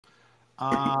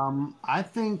I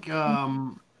think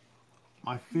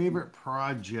my favorite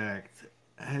project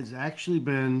has actually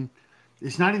been.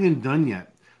 It's not even done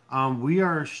yet. We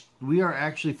are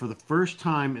actually for the first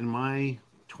time in my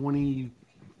 20,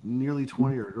 nearly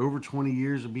 20 or over 20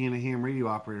 years of being a ham radio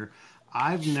operator.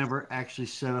 I've never actually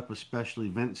set up a special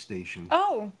event station.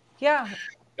 Oh, yeah.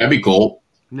 That'd be cool.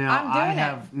 Now I'm I doing it.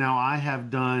 have now I have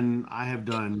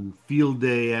done field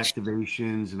day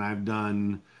activations and I've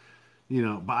done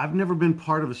but I've never been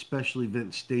part of a special event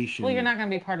Well, you're station. not going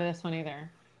to be part of this one either.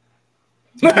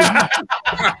 Okay,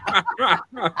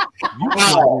 you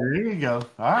plug Oh, in. There you go.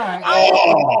 All right.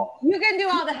 oh, You can do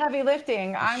all the heavy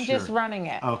lifting. I'm just Sure. running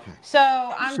it. Okay. So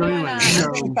I'm So doing anyway, a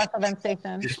so special event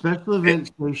station. the special event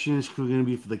station is going to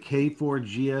be for the K4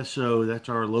 GSO. That's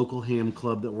our local ham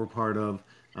club that we're part of.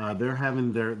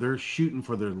 They're shooting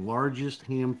for their largest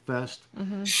ham fest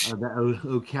that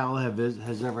Ocala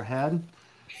has ever had,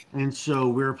 and so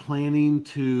we're planning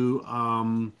to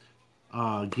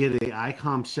get a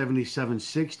ICOM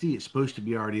 7760. It's supposed to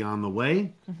be already on the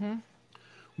way. Hmm.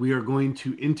 We are going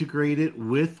to integrate it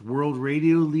with World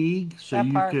Radio League, so That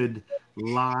you part. could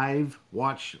live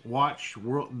watch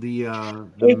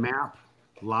the map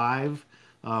live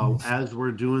as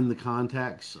we're doing the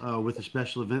contacts with the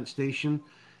special event station,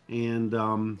 and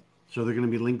so they're going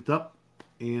to be linked up,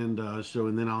 and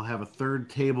then I'll have a third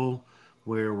table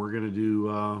where we're going to do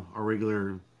our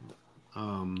regular.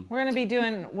 Um, We're going to be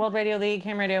doing World Radio League,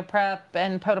 Ham Radio Prep,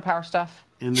 and Poto Power stuff.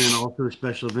 and then also a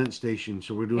special event station.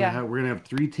 So Yeah. we're gonna have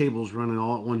three tables running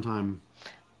all at one time.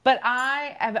 But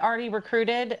I have already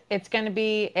recruited. It's going to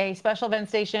be a special event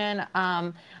station.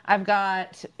 I've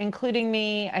got, including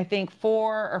me, I think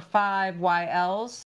 4 or 5 YLs